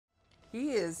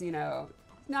he is, you know,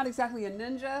 not exactly a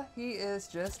ninja. He is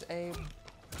just a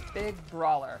big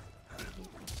brawler.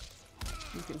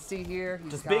 You can see here,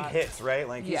 he's just got big hits, right?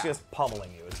 Like he's yeah. just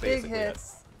pummeling you. Is Big basically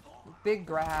hits, big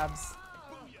grabs.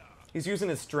 He's using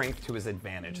his strength to his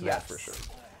advantage. Yes. That's for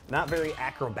sure. Not very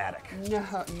acrobatic. No.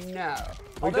 Well, he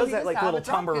Although does that like have little a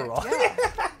drop tumble kick, roll.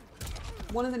 Yeah.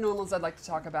 One of the normals I'd like to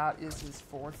talk about is his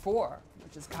forward 4,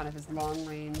 which is kind of his long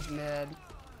range mid.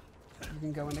 You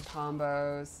can go into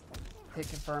combos, hit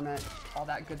confirm it, all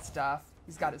that good stuff.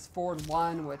 He's got his forward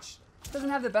 1, which doesn't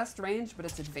have the best range, but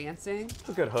it's advancing. It's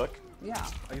a good hook. Yeah.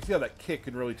 I can see how that kick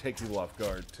can really take people off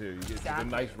guard, too. You get a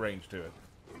nice range to it.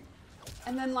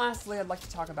 And then lastly, I'd like to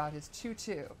talk about his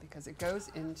 2-2, because it goes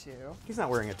into... He's not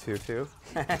wearing a tutu.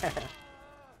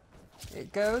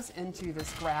 It goes into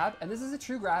this grab, and this is a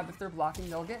true grab. If they're blocking,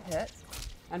 they'll get hit.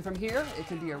 And from here, it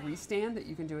can be a restand that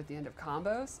you can do at the end of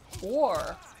combos,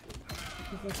 or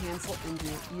you can cancel into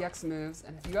EX moves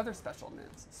and a few other special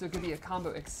moves. So it could be a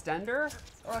combo extender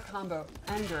or a combo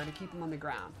ender to keep him on the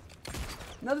ground.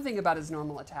 Another thing about his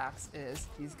normal attacks is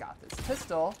he's got this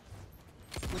pistol,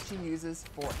 which he uses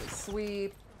for his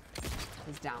sweep,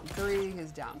 his down 3,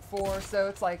 his down 4. So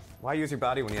it's like... Why use your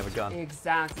body when you have a gun?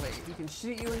 Exactly. He can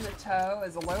shoot you in the toe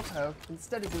as a low poke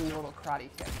instead of doing a little karate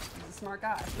kick. He's a smart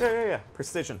guy. Yeah.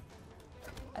 Precision.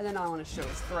 And then I want to show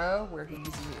his throw, where he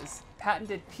uses his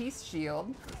patented Peace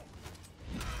Shield.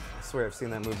 I swear I've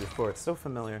seen that move before. It's so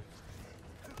familiar.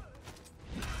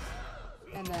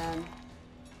 And then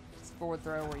his forward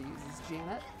throw, where he uses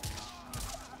Janet.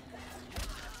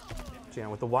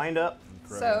 Janet with the wind up.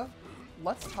 So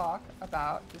let's talk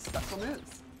about his special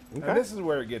moves. Okay. Now, this is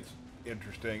where it gets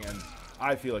interesting, and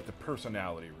I feel like the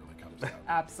personality really comes out.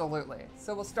 Absolutely.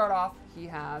 So we'll start off, he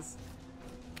has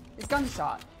his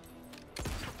gunshot.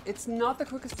 It's not the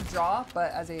quickest to draw,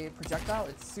 but as a projectile,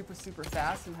 it's super, super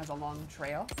fast and has a long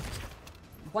trail.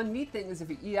 One neat thing is if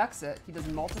you EX it, he does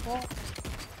multiple,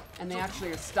 and they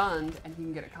actually are stunned, and he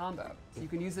can get a combo. So you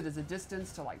can use it as a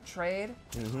distance to like trade,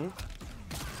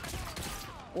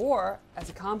 or as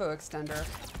a combo extender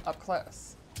up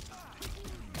close.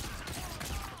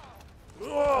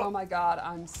 Oh my god,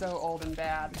 I'm so old and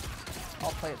bad.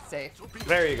 I'll play it safe.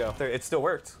 There you go. There, it still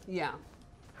worked. Yeah.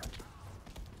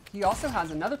 He also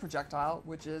has another projectile,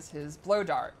 which is his blow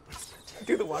dart.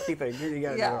 Do the walkie thing. You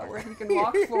gotta do Yeah, it. where he can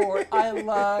walk forward. I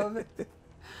love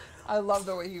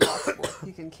the way he walks forward.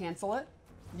 He can cancel it.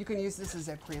 You can use this as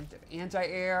a preemptive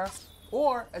anti-air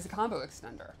or as a combo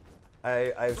extender.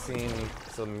 I've seen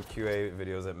some QA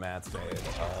videos that Matt's made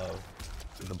of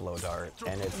the blow dart,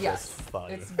 and it's just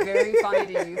funny. It's very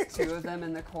funny to use 2 of them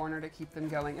in the corner to keep them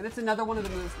going. And it's another one of the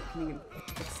moves that can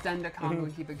extend a combo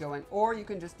and keep it going. Or you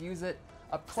can just use it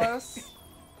up close.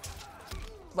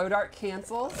 Blow dart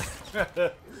cancels.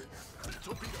 The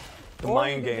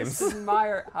mind games. Just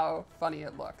admire how funny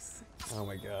it looks. Oh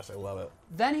my gosh, I love it.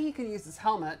 Then he can use his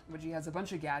helmet, which he has a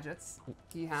bunch of gadgets.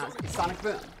 He has a Sonic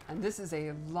Boom, and this is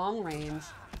a long-range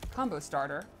combo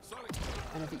starter.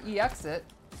 And if he EX it,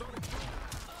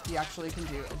 he actually can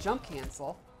do a jump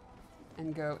cancel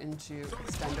and go into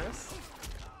extenders.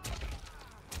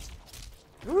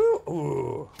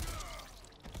 Ooh.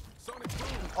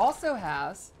 He also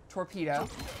has Torpedo,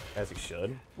 As he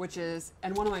should. which is,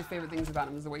 and one of my favorite things about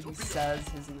him is the way he says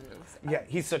his moves. Yeah,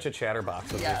 he's such a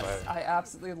chatterbox. With Yes, his I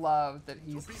absolutely love that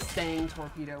he's saying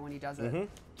Torpedo when he does it.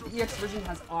 The EX version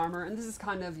has armor, and this is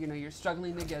kind of, you know, you're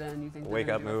struggling to get in, you think Wake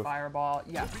they're up gonna do move. a fireball.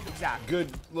 Yes, exactly.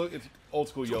 Good look, it's old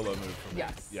school YOLO move for me.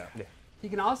 Yes. Yeah. He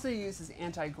can also use his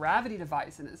anti-gravity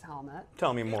device in his helmet.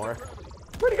 Tell me more.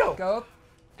 Where'd he go? Go up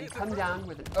and come down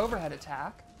with an overhead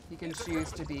attack. He can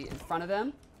choose to be in front of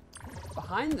them,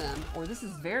 behind them, or this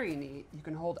is very neat, you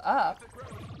can hold up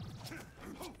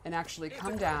and actually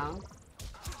come down.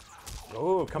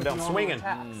 Oh, come down normal swinging.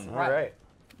 attacks. All right.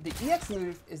 The EX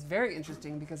move is very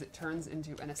interesting because it turns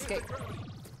into an escape.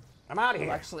 I'm out of You'll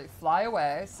here. actually fly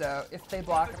away, so if they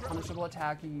block a punishable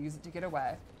attack, you use it to get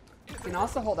away. You can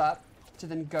also hold up to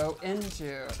then go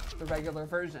into the regular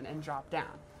version and drop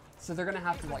down. So they're gonna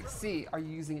have to like see, are you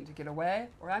using it to get away?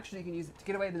 Or actually you can use it to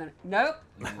get away, but then, nope,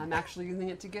 I'm actually using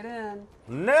it to get in.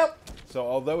 Nope. So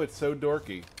although it's so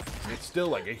dorky, it's still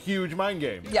like a huge mind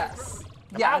game. Yes.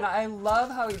 Yeah, and I love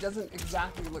how he doesn't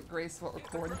exactly look graceful or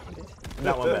coordinated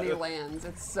Not one when he bit. lands.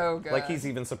 It's so good. Like he's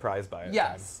even surprised by it.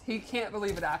 Yes, he can't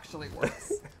believe it actually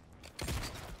works.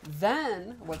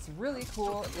 Then, what's really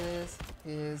cool is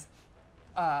his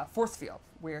force field,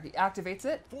 where he activates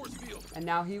it, and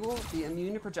now he will be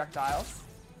immune to projectiles.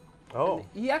 Oh.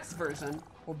 And the EX version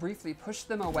will briefly push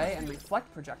them away and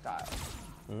reflect projectiles.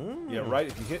 Yeah, right.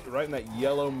 If you hit right in that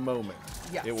yellow moment,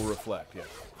 Yes. it will reflect. Yeah.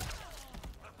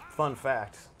 Fun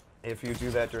fact. if you do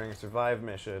that during a survive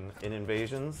mission in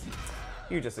invasions,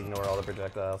 you just ignore all the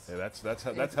projectiles. Yeah,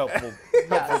 that's helpful.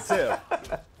 Yes.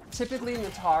 Tip. Typically,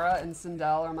 Natara and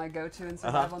Sindel are my go-to in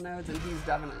survival nodes, and he's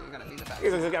definitely going to be the best.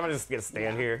 He's like, I'm gonna just get a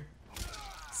stand here.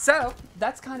 So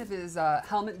that's kind of his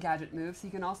helmet gadget moves. He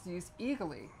can also use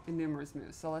Eagly in numerous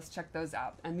moves. So let's check those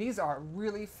out. And these are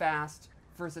really fast,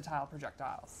 versatile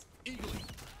projectiles.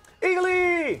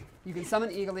 Eagly! You can summon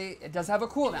Eagly. It does have a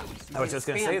cooldown. So I was just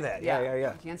gonna say that. Yeah.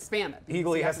 You can't spam it. because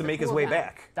Eagly he has to a make his way cooldown.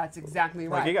 back. That's exactly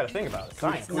right. Like, you gotta think about it.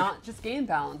 Science. It's not just game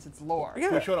balance, it's lore.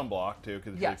 Yeah. We showed him block too,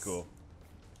 because it's Yes. really cool.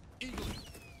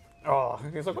 Oh,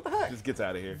 he's like, what the heck? Just gets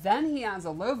out of here. Then he has a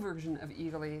low version of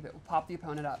Eagly that will pop the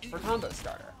opponent up for combo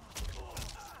starter.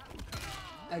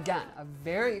 Again, a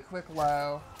very quick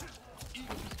low.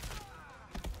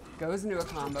 Goes into a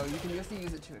combo. You can just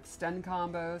use it to extend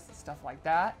combos, stuff like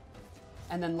that.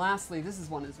 And then lastly, this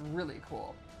one is really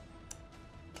cool.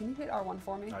 Can you hit R1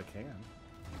 for me? I can.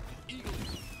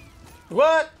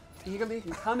 What? Eagly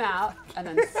can come out and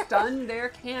then stun their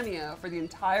cameo for the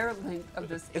entire length of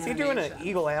this Is he doing an animation.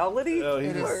 eagle-ality? Oh,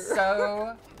 It he's is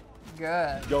so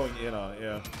good. going in on it,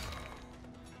 yeah.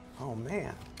 Oh,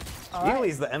 man. All right.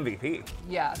 Eagly's the MVP.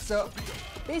 Yeah, so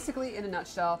basically, in a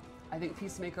nutshell, I think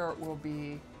Peacemaker will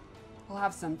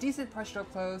have some decent pressure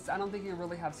stroke close. I don't think you'll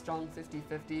really have strong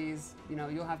 50-50s. You know,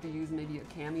 you'll have to use maybe a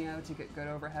cameo to get good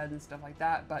overhead and stuff like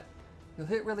that, but he'll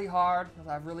hit really hard,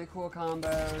 he'll have really cool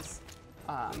combos,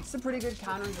 some pretty good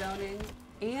counter zoning,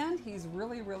 and he's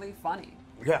really, really funny.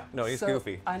 Yeah, no, he's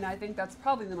goofy. And I think that's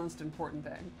probably the most important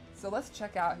thing. So let's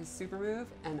check out his super move,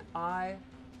 and I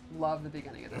love the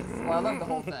beginning of this. Well, I love the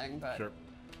whole thing, but Sure.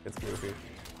 It's goofy.